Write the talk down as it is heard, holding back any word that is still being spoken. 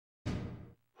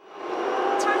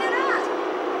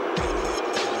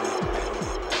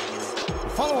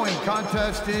following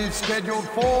contest is scheduled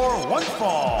for one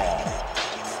fall.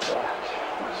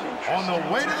 On the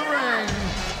way to the ring,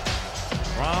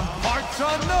 from parts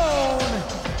unknown,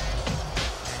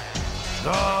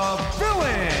 the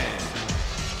villain.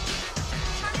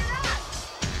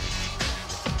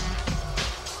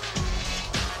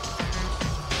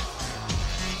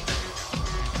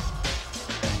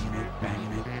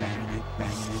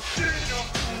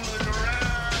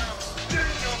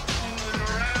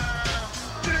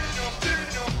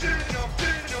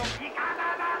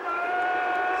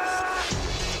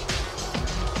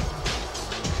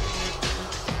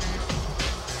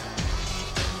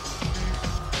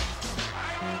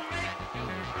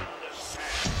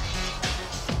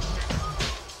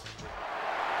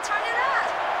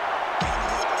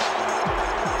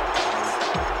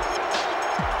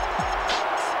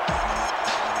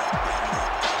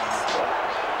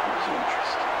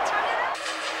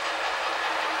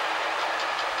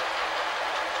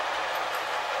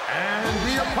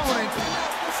 Opponent,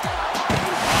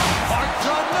 parts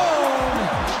unknown,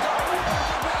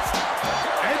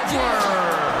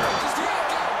 Edward.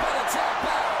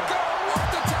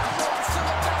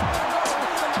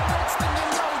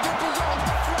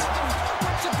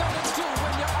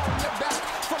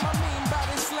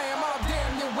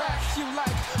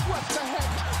 What the heck?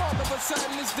 All of a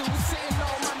sudden this dude sitting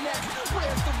on my neck.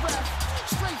 Where's the ref?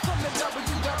 Straight from the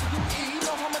WWE.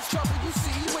 Know how much trouble you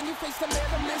see when you face the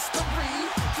man of mystery.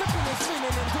 Flipping and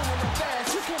spinning and doing it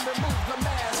fast. You can remove the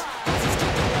mask. This is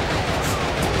kicking your ass.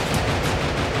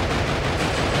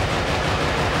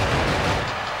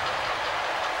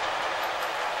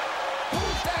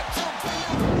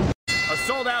 A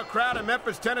sold-out crowd in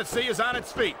Memphis, Tennessee is on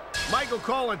its feet. Michael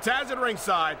Cole and Taz at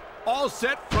ringside, all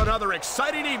set for another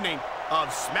exciting evening of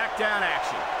SmackDown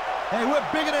action. Hey, we're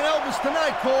bigger than Elvis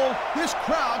tonight, Cole. This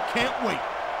crowd can't wait.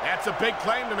 That's a big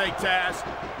claim to make, Taz.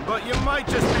 But you might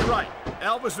just be right.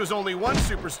 Elvis was only one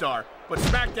superstar, but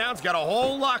SmackDown's got a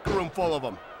whole locker room full of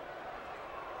them.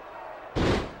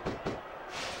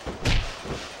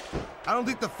 I don't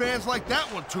think the fans like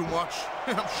that one too much.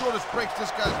 I'm sure this breaks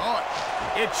this guy's heart.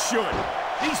 It should.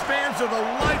 These fans are the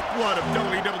lifeblood of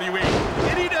WWE,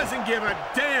 and he doesn't give a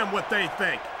damn what they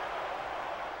think.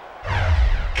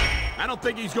 I don't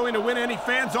think he's going to win any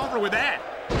fans over with that.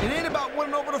 It ain't about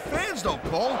winning over the fans, though,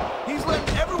 Cole. He's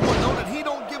letting everyone know that he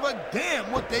don't give a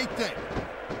damn what they think.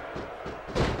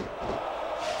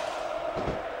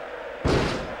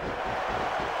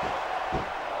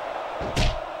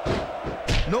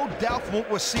 No doubt from what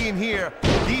we're seeing here,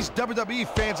 these WWE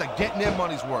fans are getting their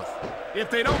money's worth. If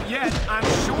they don't yet, I'm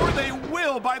sure they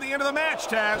will by the end of the match,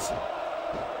 Taz.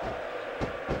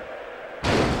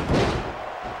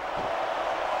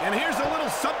 And here's a little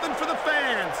something for the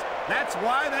fans. That's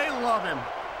why they love him.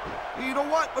 You know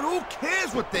what? But who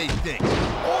cares what they think?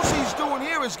 All he's doing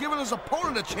here is giving his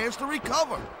opponent a chance to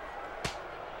recover.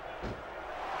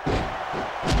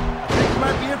 I think he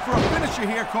might be in for a finisher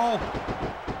here, Cole.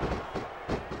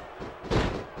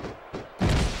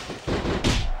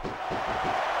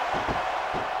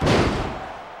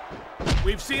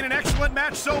 We've seen an excellent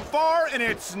match so far, and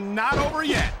it's not over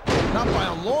yet. Not by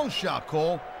a long shot,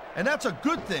 Cole. And that's a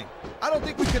good thing. I don't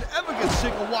think we could ever get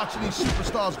sick of watching these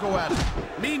superstars go at it.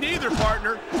 Me neither,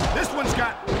 partner. This one's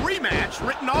got rematch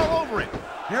written all over it.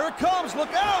 Here it comes,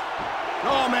 look out!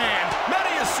 Oh, man,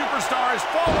 many a superstar has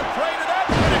fallen prey to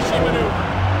that finishing maneuver.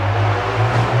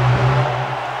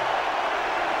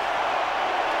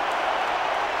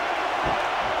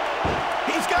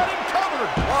 He's got him covered.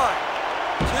 1,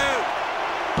 2.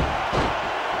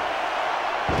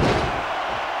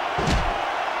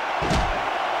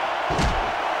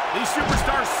 These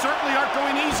superstars certainly aren't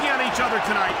going easy on each other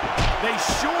tonight. They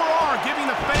sure are giving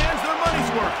the fans their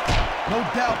money's worth. No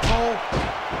doubt, Cole.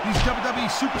 These WWE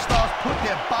superstars put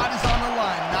their bodies on the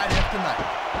line night after night.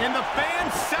 And the fans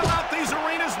sell out these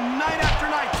arenas night after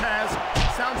night, Taz.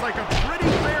 Sounds like a pretty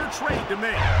fair trade to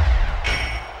me.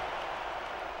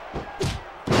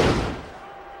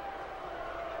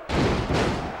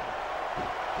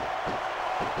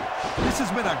 This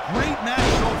has been a great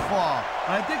match so far,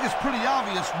 and I think it's pretty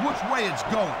obvious which way it's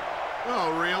going.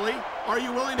 Oh, really? Are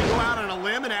you willing to go out on a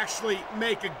limb and actually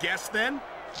make a guess then?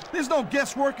 There's no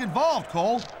guesswork involved,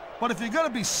 Cole. But if you're going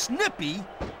to be snippy,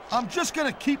 I'm just going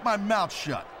to keep my mouth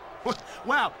shut.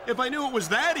 Wow, if I knew it was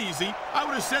that easy, I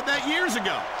would have said that years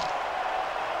ago.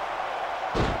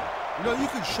 You know, you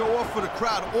can show off for the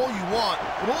crowd all you want,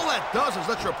 but all that does is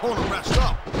let your opponent rest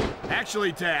up.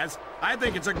 Actually, Taz, I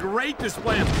think it's a great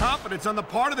display of confidence on the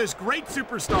part of this great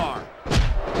superstar.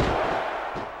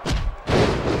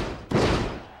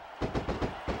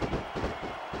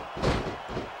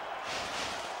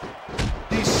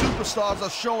 superstars are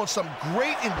showing some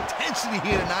great intensity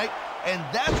here tonight, and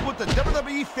that's what the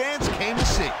WWE fans came to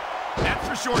see. That's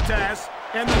for sure, Taz.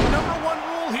 And the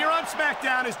 #1 rule here on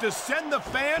SmackDown is to send the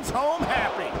fans home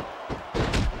happy.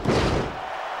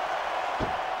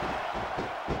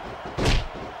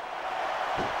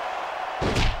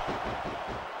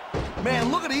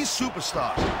 Man, look at these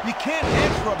superstars. You can't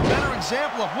ask for a better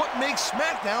example of what makes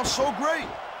SmackDown so great.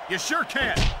 You sure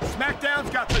can. SmackDown's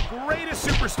got the greatest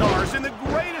superstars and the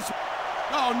greatest...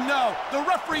 Oh, no. The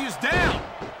referee is down.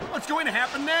 What's going to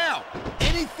happen now?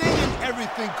 Anything and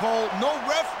everything, Cole. No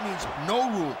ref means no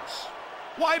rules.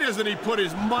 Why doesn't he put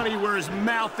his money where his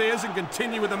mouth is and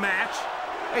continue with the match?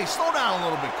 Hey, slow down a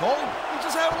little bit, Cole. We're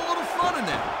just having a little fun in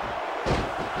there.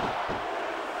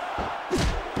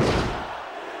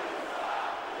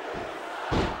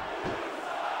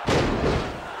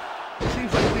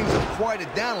 Seems like things have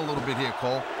quieted down a little bit here,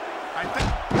 Cole. I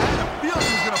had a feeling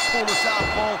he was going to pull this out,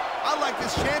 Cole. I like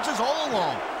his chances all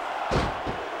along.